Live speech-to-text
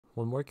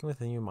When working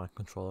with a new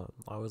microcontroller,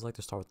 I always like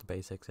to start with the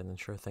basics and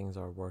ensure things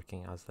are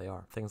working as they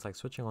are. Things like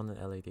switching on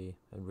an LED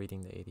and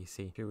reading the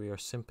ADC. Here we are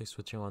simply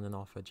switching on and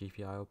off a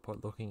GPIO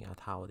port, looking at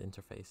how it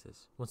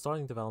interfaces. When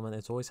starting development,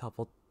 it's always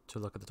helpful to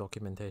look at the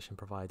documentation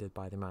provided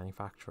by the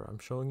manufacturer. I'm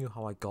showing you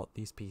how I got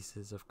these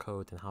pieces of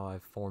code and how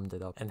I've formed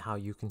it up and how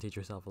you can teach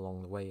yourself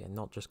along the way and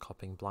not just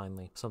copying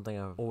blindly. Something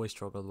I've always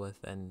struggled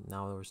with, and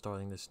now that we're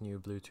starting this new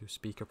Bluetooth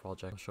speaker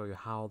project, I'll show you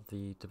how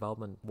the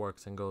development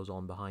works and goes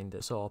on behind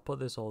it. So I'll put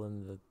this all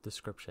in the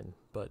description,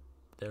 but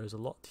there's a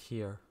lot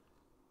here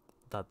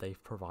that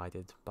they've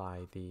provided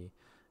by the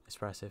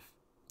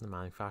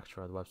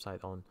manufacturer, the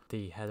website, on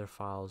the header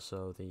files,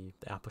 so the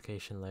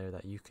application layer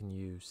that you can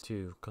use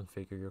to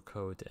configure your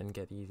code and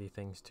get easy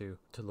things to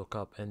look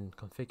up and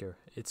configure.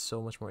 It's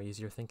so much more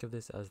easier. Think of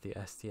this as the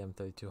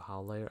STM32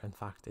 HAL layer. In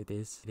fact, it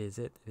is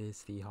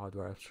the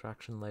hardware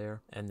abstraction layer,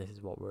 and this is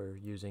what we're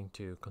using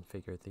to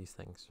configure these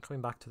things.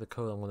 Coming back to the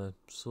code, I'm going to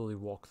slowly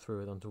walk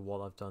through it onto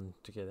what I've done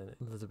to get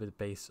a little bit of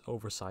base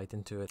oversight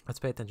into it. Let's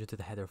pay attention to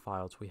the header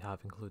files we have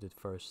included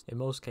first. In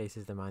most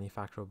cases, the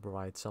manufacturer will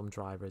provide some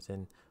drivers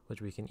in which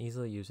we can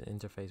easily use an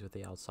interface with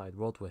the outside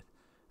world with.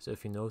 So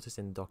if you notice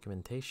in the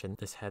documentation,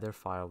 this header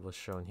file was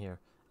shown here,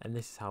 and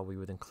this is how we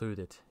would include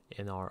it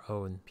in our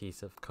own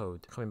piece of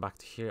code. Coming back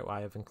to here,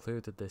 I have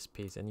included this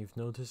piece, and you've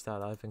noticed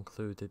that I've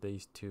included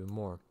these two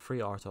more.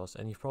 FreeRTOS,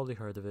 and you've probably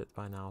heard of it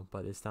by now,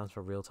 but it stands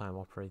for Real-Time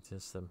Operating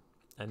System.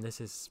 And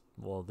this is,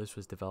 well, this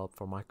was developed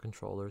for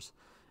microcontrollers,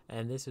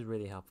 and this is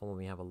really helpful when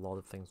we have a lot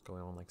of things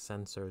going on, like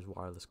sensors,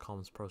 wireless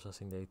comms,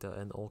 processing data,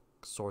 and all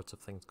sorts of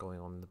things going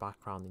on in the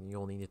background, and you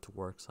all need it to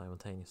work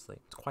simultaneously.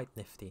 It's quite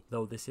nifty,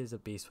 though this is a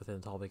beast within a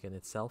topic in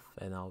itself,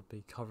 and I'll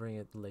be covering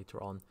it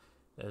later on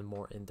in a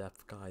more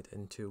in-depth guide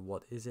into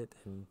what is it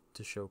and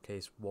to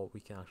showcase what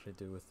we can actually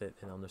do with it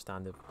and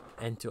understand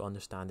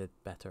it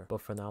better. But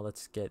for now,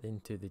 let's get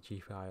into the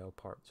GPIO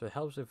part. So it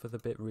helps with a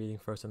bit reading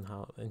first on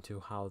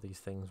how these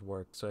things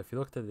work. So if you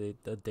looked at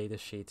the data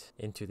sheet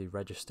into the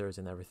registers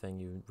and everything,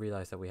 you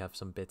realize that we have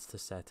some bits to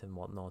set and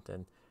whatnot,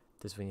 and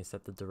this we need to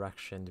set the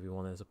direction. Do we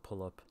want it as a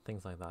pull-up?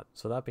 Things like that.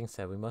 So that being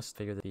said, we must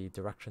figure the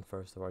direction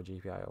first of our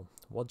GPIO.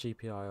 What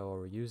GPIO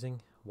are we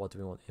using? What do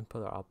we want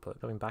input or output?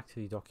 Going back to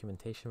the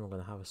documentation, we're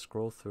going to have a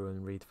scroll through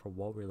and read for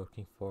what we're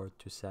looking for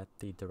to set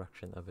the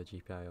direction of a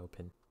GPIO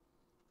pin.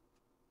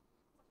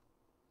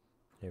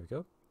 Here we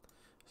go.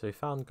 So we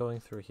found,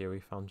 going through here, we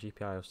found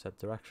GPIO set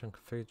direction,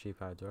 configure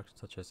GPIO direction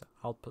such as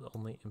output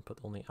only,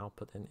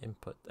 output, and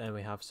input. And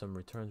we have some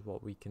returns,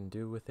 what we can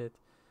do with it,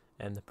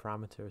 and the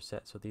parameters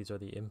set. So these are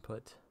the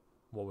input,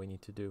 what we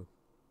need to do.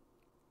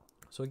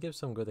 So it gives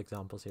some good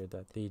examples here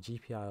that the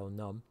GPIO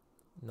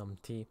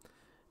numt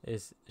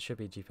should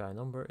be GPIO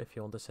number if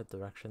you want to set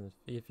direction,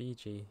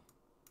 e.g.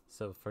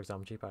 So for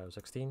example, GPIO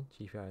 16,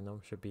 GPIO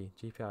num should be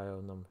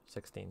GPIO num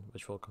 16,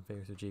 which will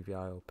configure to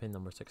GPIO pin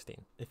number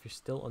 16. If you're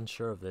still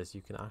unsure of this,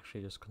 you can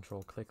actually just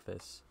control click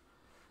this,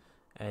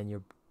 and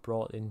you're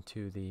brought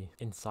into the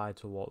inside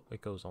to what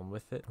it goes on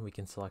with it. We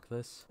can select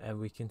this, and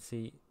we can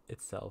see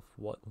itself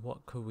what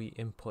could we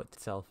input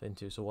itself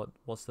into. So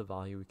what's the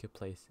value we could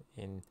place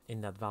in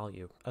that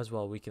value. As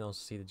well, we can also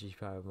see the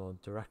GPIO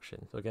mode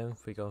direction. So again,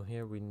 if we go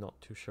here, we're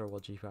not too sure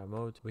what GPIO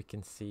mode. We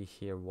can see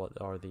here what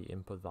are the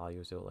input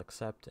values it will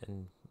accept,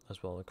 and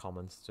as well the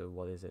comments to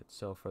what is it.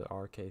 So for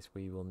our case,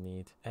 we will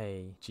need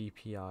a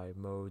GPI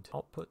mode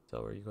output.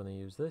 So we're going to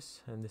use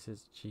this, and this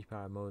is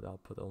GPI mode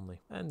output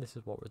only, and this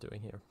is what we're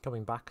doing here.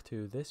 Coming back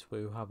to this,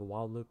 we will have a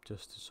while loop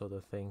just so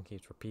the thing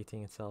keeps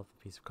repeating itself.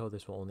 The piece of code,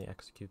 this will only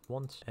execute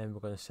once, and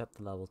we're going to set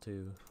the level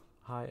to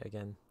high.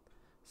 Again,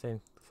 same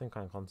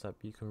kind of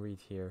concept. You can read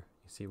here,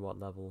 you see what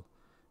level.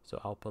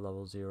 So output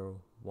level 0,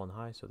 1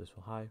 high, so this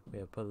will high. We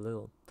have put a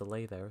little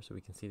delay there so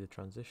we can see the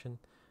transition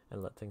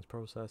and let things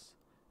process,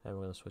 and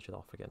we're going to switch it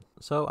off again.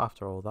 So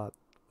after all that,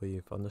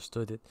 we've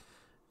understood it,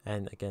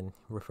 and again,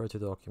 refer to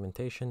the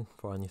documentation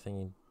for anything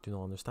you do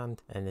not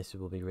understand, and this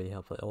will be really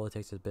helpful. All it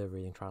takes is a bit of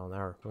reading, trial and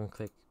error. We're going to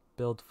click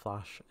build,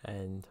 flash,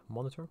 and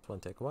monitor. It's going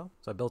to take a while.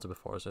 So I built it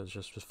before, so it's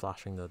just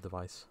flashing the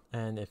device.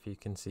 And if you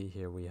can see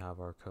here, we have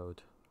our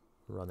code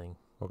running.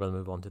 We're going to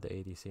move on to the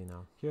ADC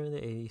now. Here in the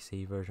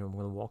ADC version, I'm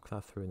going to walk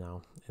that through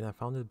now. And I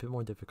found it a bit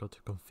more difficult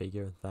to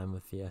configure than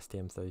with the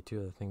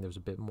STM32. I think there's a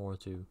bit more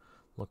to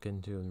look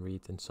into and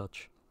read and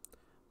such,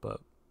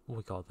 but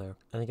we got there.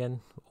 And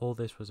again, all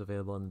this was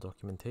available in the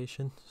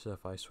documentation. So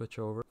if I switch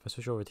over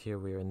to here,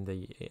 we're in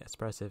the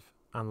expressive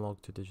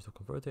analog to digital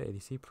converter,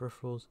 ADC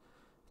peripherals.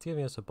 It's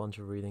giving us a bunch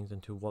of readings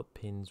into what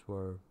pins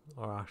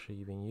are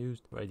actually being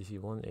used. For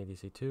ADC1,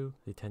 ADC2,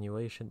 the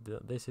attenuation.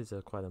 This is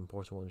a quite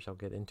important one, which I'll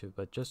get into,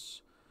 but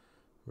just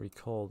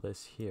recall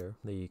this here.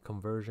 The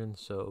conversion,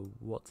 so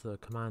what's the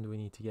command we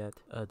need to get,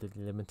 the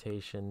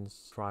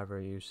limitations, driver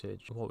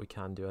usage, what we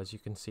can do. As you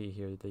can see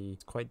here,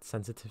 it's quite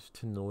sensitive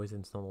to noise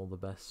and it's not all the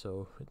best,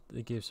 so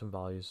it gives some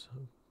values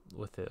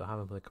with it. I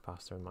haven't put a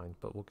capacitor in mind,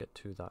 but we'll get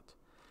to that.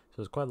 So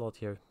there's quite a lot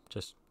here.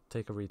 Just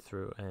take a read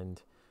through,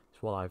 and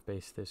it's what I've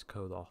based this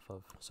code off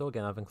of. So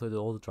again, I've included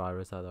all the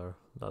drivers that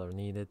are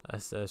needed,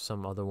 as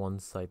some other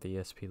ones like the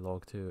ESP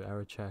log to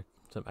error check.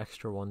 some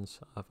extra ones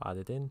I've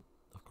added in.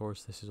 Of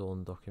course, this is all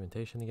in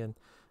documentation again.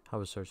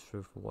 Have a search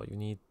through for what you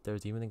need.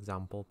 There's even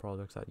example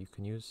products that you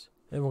can use.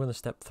 And we're going to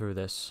step through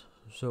this.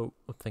 So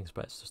I think it's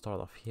best to start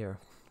off here.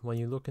 When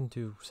you look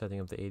into setting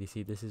up the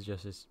ADC, this is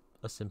just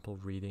a simple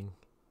reading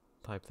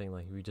type thing.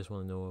 Like we just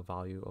want to know a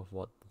value of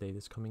what the data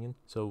is coming in.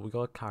 So we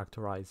got to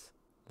characterize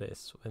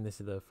this, and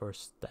this is the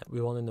first step. We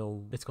want to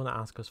know, it's going to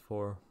ask us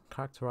for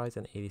characterize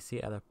an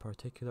ADC at a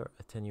particular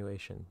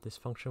attenuation. This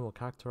function will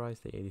characterize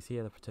the ADC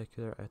at a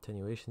particular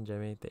attenuation,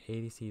 generate the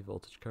ADC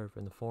voltage curve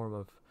in the form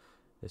of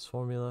this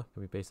formula. It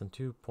can be based on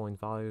 2 point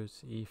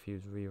values, E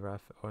fuse reref,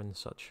 or and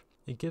such.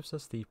 It gives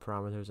us the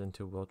parameters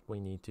into what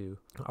we need to.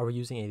 Are we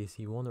using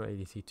ADC 1 or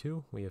ADC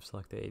 2? We have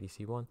selected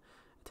ADC 1.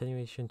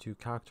 Attenuation to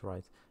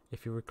characterize.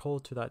 If you recall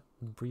to that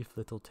brief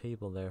little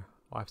table there,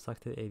 I've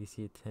selected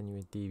ADC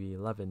attenuate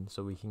dB11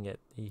 so we can get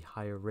a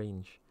higher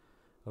range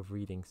of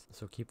readings.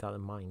 So keep that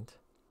in mind.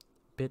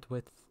 Bit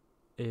width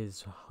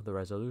is the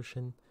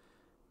resolution.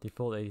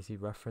 Default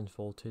ADC reference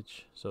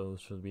voltage, so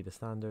this should be the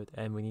standard,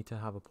 and we need to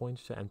have a point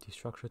to empty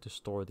structure to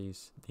store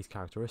these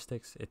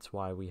characteristics. It's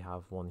why we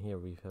have one here.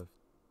 We have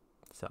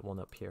set one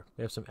up here.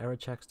 We have some error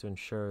checks to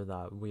ensure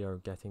that we are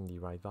getting the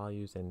right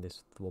values, and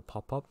this will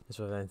pop up. Is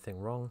there anything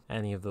wrong?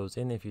 Any of those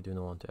in if you do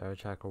not want to error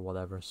check or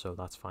whatever, so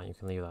that's fine. You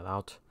can leave that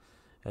out,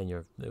 and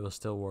it will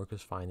still work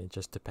as fine. It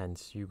just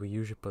depends. We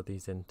usually put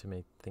these in to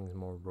make things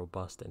more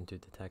robust and to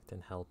detect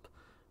and help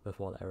with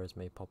what errors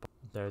may pop up.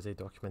 There's a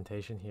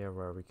documentation here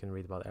where we can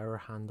read about error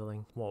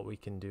handling, what we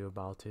can do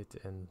about it,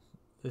 and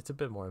it's a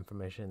bit more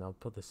information. I'll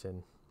put this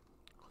in.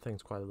 I think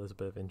it's quite a little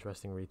bit of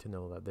interesting read to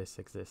know that this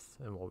exists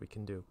and what we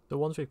can do. So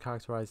once we've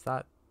characterized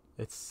that,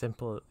 it's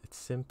simple. It's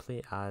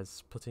simply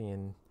as putting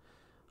in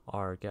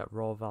our get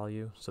raw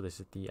value. So this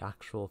is the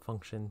actual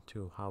function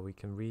to how we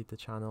can read the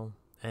channel,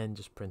 and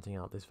just printing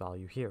out this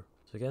value here.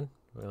 So again,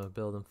 we're going to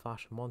build and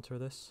flash and monitor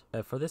this.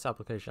 For this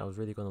application, I was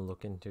really going to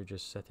look into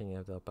just setting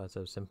it up as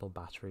a simple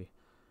battery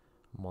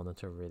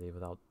monitor, really,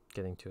 without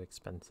getting too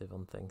expensive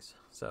on things.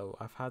 So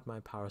I've had my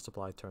power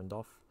supply turned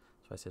off.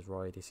 So I says raw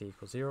ADC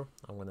equals 0.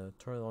 I'm going to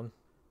turn it on.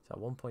 It's at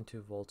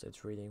 1.2 volts.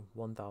 It's reading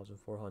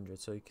 1400.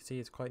 So you can see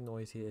it's quite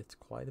noisy. It's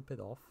quite a bit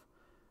off.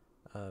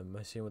 I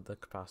assume with the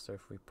capacitor,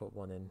 if we put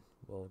one in,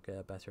 we'll get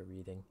a better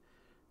reading.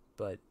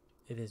 But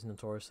it is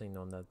notoriously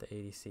known that the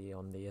ADC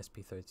on the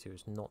ESP32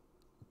 is not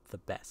the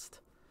best,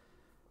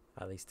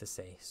 at least to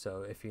say.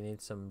 So if you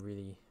need some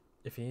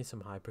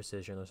high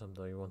precision or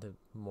something, you wanted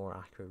more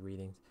accurate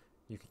readings,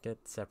 you can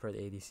get separate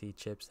ADC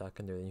chips that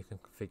can do it, and you can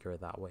configure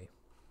it that way.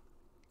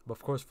 But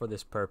of course, for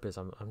this purpose,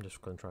 I'm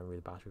just going to try and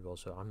read the battery volt,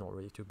 so I'm not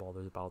really too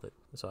bothered about it.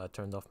 So I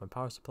turned off my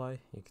power supply.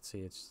 You can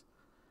see it's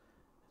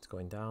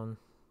going down,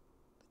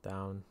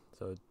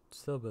 so it's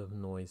still a bit of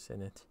noise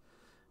in it.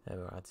 And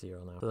we're at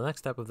 0 now. So the next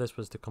step of this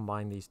was to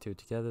combine these two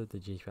together, the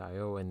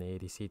GPIO and the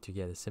ADC, to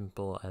get a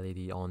simple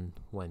LED on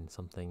when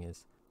something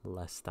is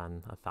less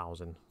than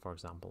 1000, for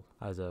example,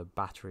 as a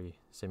battery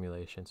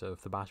simulation. So if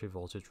the battery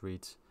voltage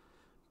reads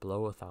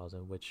below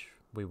 1000, which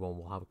we won't,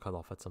 we'll have a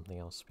cutoff at something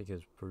else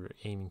because we're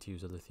aiming to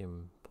use a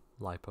lithium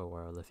LiPo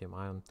or a lithium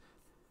ion,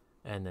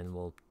 and then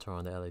we'll turn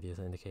on the LED as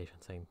an indication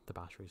saying the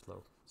battery's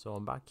low. So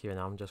I'm back here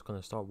now. I'm just going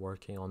to start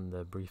working on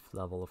the brief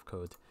level of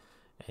code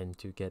and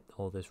to get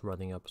all this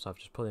running up. So I've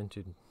just put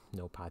into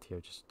Notepad here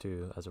just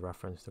to as a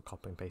reference to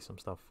copy and paste some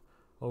stuff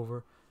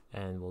over,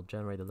 and we'll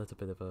generate a little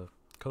bit of a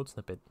code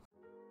snippet.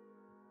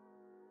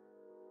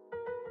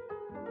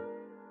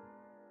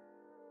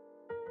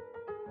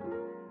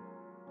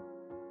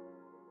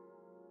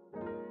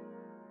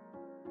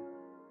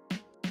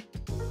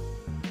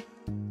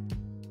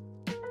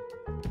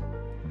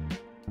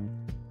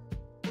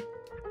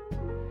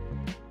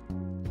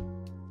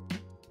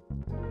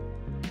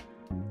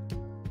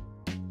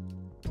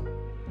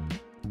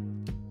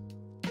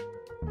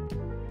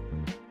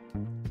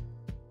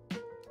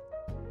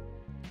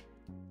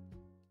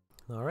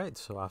 Alright,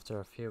 so after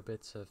a few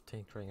bits of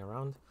tinkering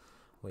around,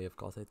 we have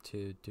got it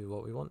to do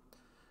what we want.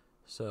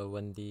 So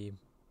right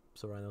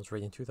now it's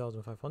reading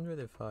 2500.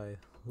 If I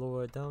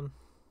lower it down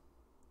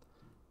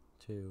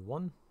to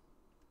 1,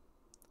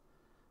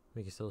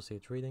 we can still see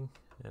it's reading,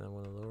 and I'm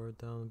going to lower it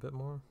down a bit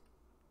more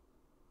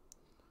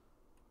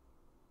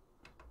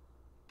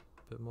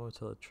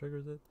until it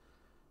triggers it.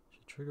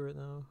 Should trigger it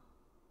now,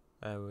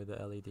 and where the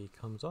LED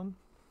comes on.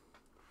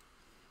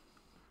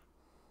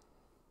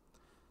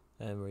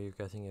 And where you're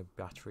getting a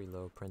battery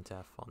low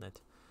printf on it.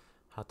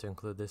 Had to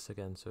include this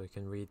again so it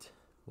can read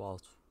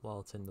while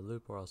it's in the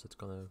loop, or else it's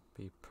gonna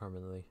be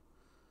permanently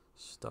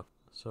stuck.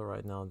 So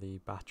right now the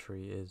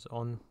battery is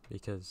on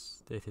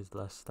because it is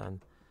less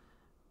than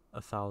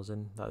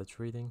 1000 that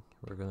it's reading.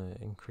 We're gonna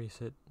increase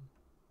it,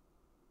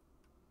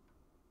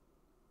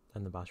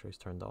 and the battery is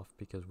turned off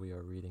because we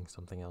are reading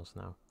something else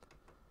now.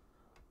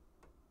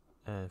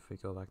 And if we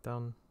go back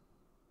down,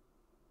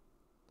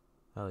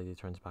 LED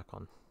turns back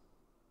on.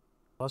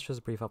 That's just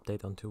a brief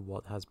update onto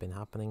what has been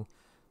happening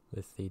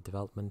with the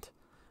development.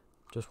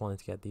 Just wanted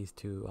to get these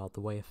two out the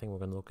way. I think we're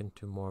going to look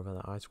into more of an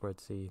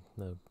I2C,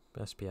 the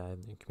SPI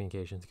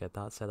communication, to get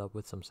that set up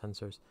with some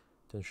sensors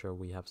to ensure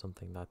we have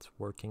something that's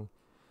working.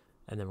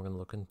 And then we're going to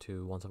look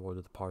into, once I've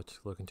ordered the parts,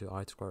 look into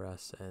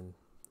I2S and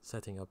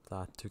setting up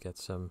that to get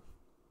some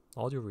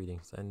audio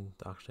readings and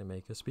actually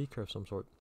make a speaker of some sort.